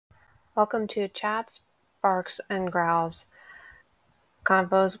Welcome to Chats, Barks, and Growls.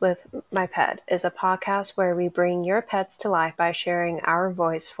 Convos with My Pet is a podcast where we bring your pets to life by sharing our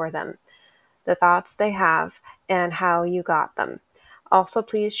voice for them, the thoughts they have, and how you got them. Also,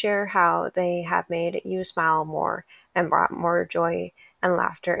 please share how they have made you smile more and brought more joy and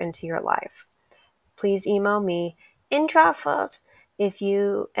laughter into your life. Please email me in truffles if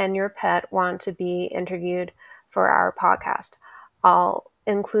you and your pet want to be interviewed for our podcast. I'll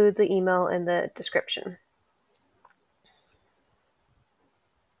include the email in the description.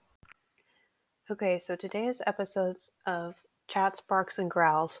 Okay, so today's episodes of Chats, Barks, and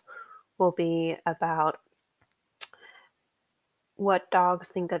Growls will be about what dogs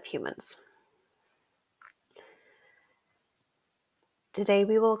think of humans. Today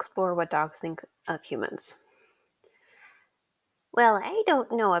we will explore what dogs think of humans. Well, I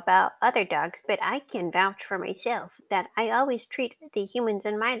don't know about other dogs, but I can vouch for myself that I always treat the humans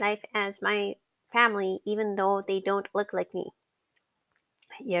in my life as my family, even though they don't look like me.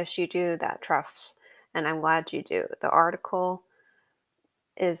 Yes, you do that, Truffs, and I'm glad you do. The article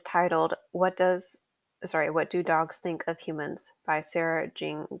is titled What Do Dogs Think of Humans by Sarah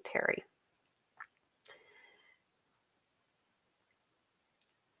Jean Terry.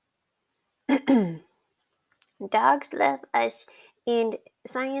 Dogs love us, and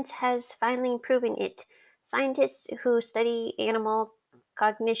science has finally proven it. Scientists who study animal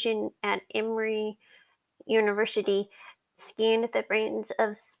cognition at Emory University scanned the brains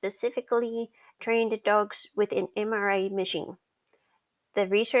of specifically trained dogs with an MRI machine. The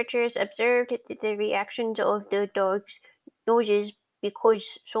researchers observed the reactions of the dogs' noses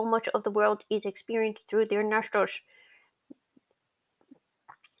because so much of the world is experienced through their nostrils.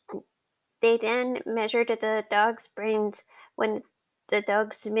 They then measured the dogs' brains when the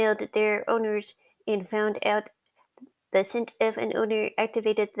dogs smelled their owners and found out the scent of an owner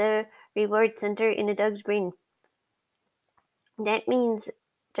activated the reward center in the dog's brain. That means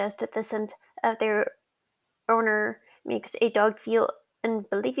just the scent of their owner makes a dog feel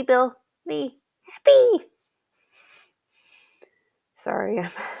unbelievably happy. Sorry,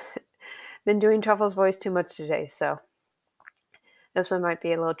 I've been doing Truffle's voice too much today, so this one might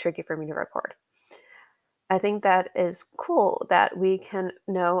be a little tricky for me to record. I think that is cool that we can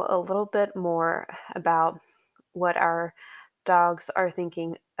know a little bit more about what our dogs are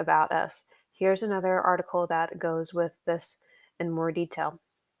thinking about us. Here's another article that goes with this in more detail.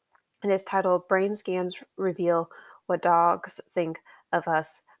 It is titled Brain Scans Reveal What Dogs Think of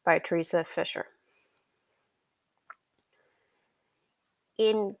Us by Teresa Fisher.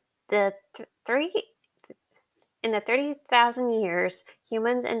 In the three in the 30,000 years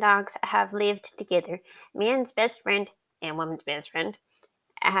humans and dogs have lived together, man's best friend and woman's best friend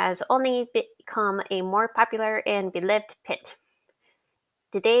has only become a more popular and beloved pet.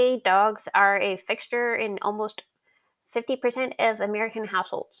 Today, dogs are a fixture in almost 50% of American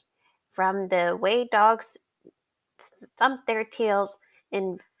households. From the way dogs thump their tails,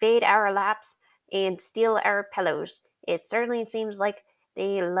 invade our laps, and steal our pillows, it certainly seems like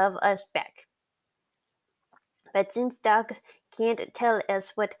they love us back. But since dogs can't tell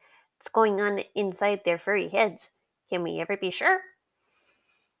us what's going on inside their furry heads, can we ever be sure?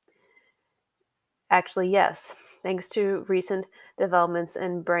 Actually, yes. Thanks to recent developments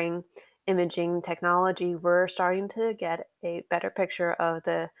in brain imaging technology, we're starting to get a better picture of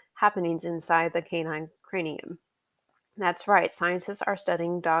the happenings inside the canine cranium. That's right, scientists are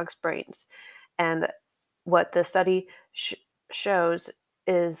studying dogs' brains, and what the study shows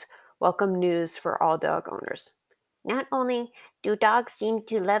is welcome news for all dog owners. Not only do dogs seem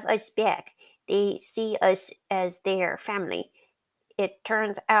to love us back, they see us as their family. It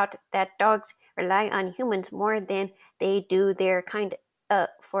turns out that dogs rely on humans more than they do their kind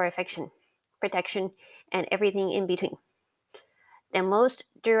for affection, protection, and everything in between. The most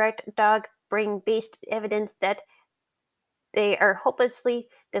direct dog brain based evidence that they are hopelessly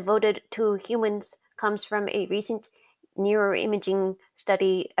devoted to humans comes from a recent neuroimaging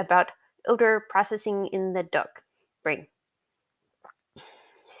study about odor processing in the dog brain.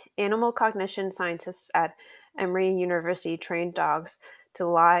 Animal cognition scientists at Emory University trained dogs to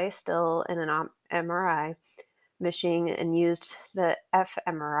lie still in an MRI machine and used the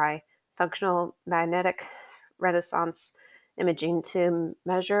fMRI, functional magnetic resonance imaging, to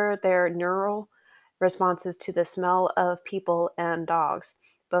measure their neural responses to the smell of people and dogs,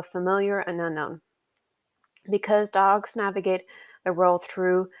 both familiar and unknown. Because dogs navigate the world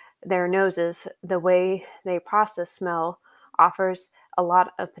through their noses, the way they process smell offers a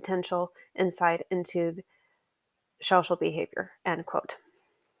lot of potential insight into social behavior. End quote.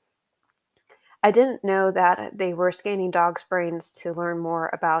 I didn't know that they were scanning dogs' brains to learn more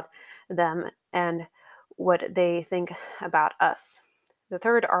about them and what they think about us. The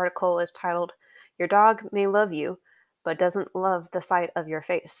third article is titled, Your Dog May Love You, but Doesn't Love the Sight of Your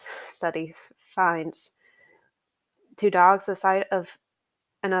Face. Study finds to dogs, the sight of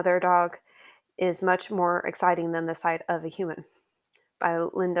another dog is much more exciting than the sight of a human, by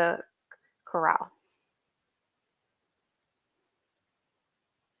Linda Corral.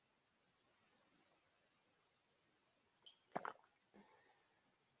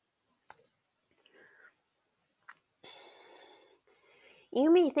 You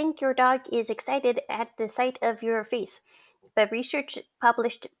may think your dog is excited at the sight of your face, but research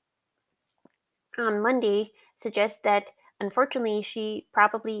published on Monday suggests that unfortunately she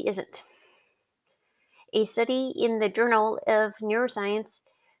probably isn't. A study in the Journal of Neuroscience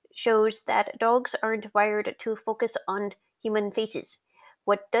shows that dogs aren't wired to focus on human faces.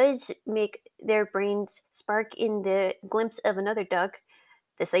 What does make their brains spark in the glimpse of another dog?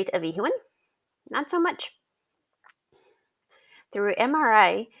 The sight of a human? Not so much. Through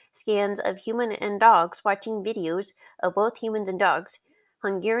MRI scans of human and dogs watching videos of both humans and dogs,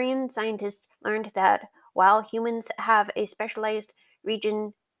 Hungarian scientists learned that while humans have a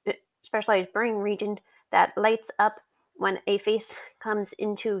region, specialized brain region that lights up when a face comes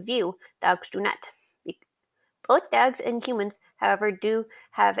into view, dogs do not. Both dogs and humans, however, do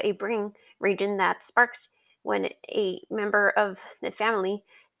have a brain region that sparks when a member of the family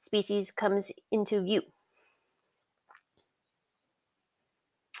species comes into view.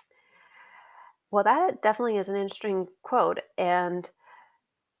 Well, that definitely is an interesting quote. And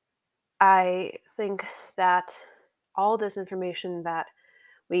I think that all this information that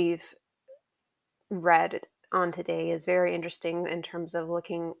we've read on today is very interesting in terms of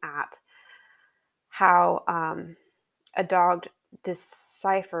looking at how a dog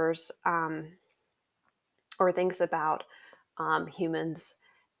deciphers or thinks about humans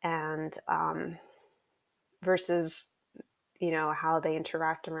and versus how they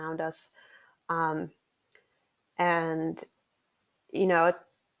interact around us. And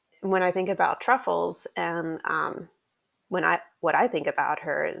when I think about Truffles and what I think about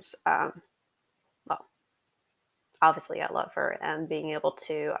her is well, obviously I love her, and being able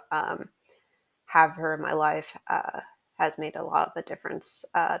to have her in my life has made a lot of a difference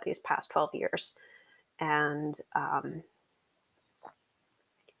these past 12 years. And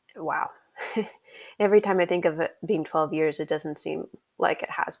wow. Every time I think of it being 12 years, it doesn't seem like it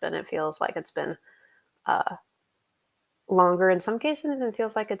has been. It feels like it's been longer in some cases, and it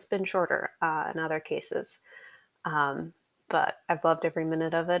feels like it's been shorter in other cases. But I've loved every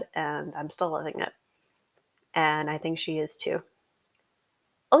minute of it, and I'm still loving it. And I think she is too.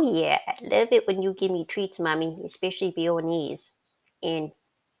 Oh yeah, I love it when you give me treats, Mommy, especially Bolognese. And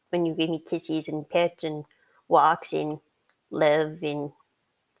when you give me kisses and pets and walks and love and,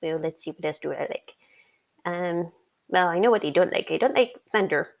 well, let's see, what else do I like? Well, I know what I don't like. I don't like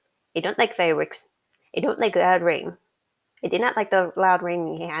thunder. I don't like fireworks. I don't like loud rain. I did not like the loud rain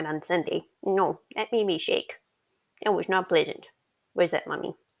we had on Sunday. No, that made me shake. It was not pleasant. Was that,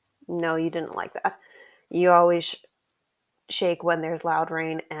 Mommy? No, you didn't like that. You always shake when there's loud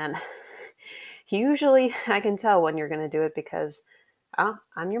rain, and usually I can tell when you're going to do it because, oh,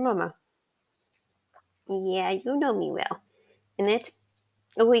 I'm your mama. Yeah, you know me well. And that's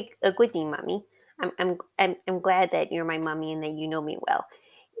a good thing, Mommy. I'm glad that you're my mommy and that you know me well.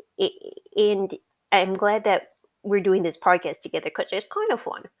 And I'm glad that we're doing this podcast together because it's kind of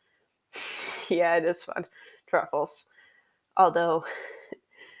fun. Yeah, it is fun. Truffles. Although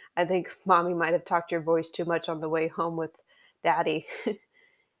I think mommy might have talked your voice too much on the way home with daddy.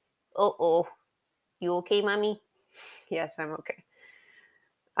 Oh, you okay, Mommy? Yes, I'm okay.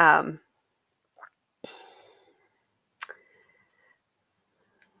 Um,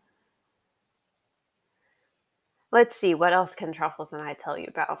 let's see, what else can Truffles and I tell you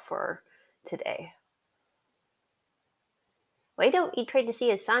about for today? Why don't you try to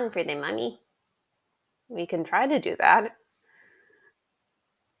see a song for them, Mommy? We can try to do that.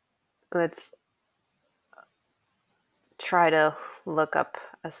 Let's try to look up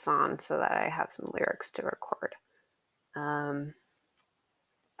a song so that I have some lyrics to record.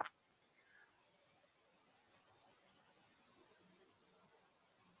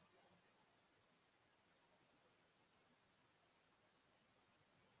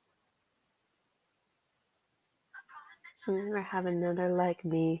 Never have another like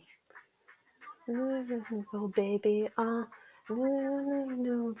me. Oh, baby,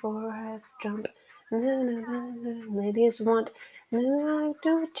 for a jump. Ladies want no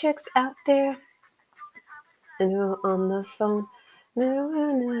chicks out there. On the phone.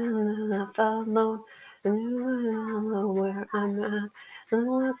 Alone. Where I'm at.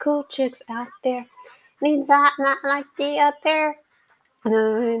 The cool chicks out there. Needs that not like the other.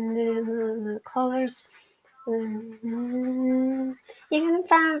 The colors. You're gonna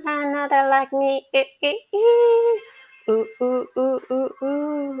find another like me. Ooh, ooh, ooh, ooh,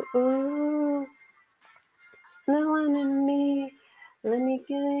 ooh, ooh. No one in me. Let me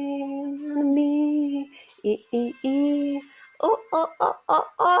get in me. Oh, oh, oh, oh,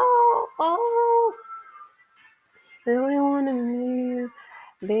 oh, oh. I only want to move.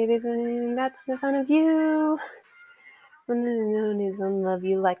 Baby, that's the fun of you. When no one is gonna love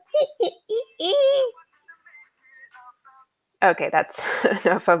you like. Okay, that's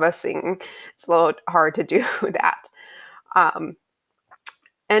enough of us singing. It's a little hard to do that. Um,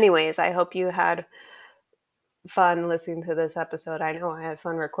 anyways, I hope you had fun listening to this episode. I know I had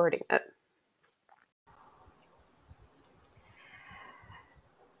fun recording it.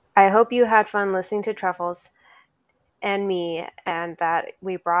 I hope you had fun listening to Truffles and me, and that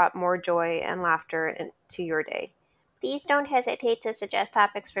we brought more joy and laughter into your day. Please don't hesitate to suggest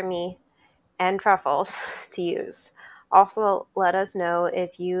topics for me and Truffles to use. Also, let us know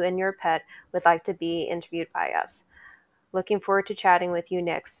if you and your pet would like to be interviewed by us. Looking forward to chatting with you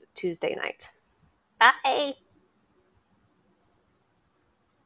next Tuesday night. Bye.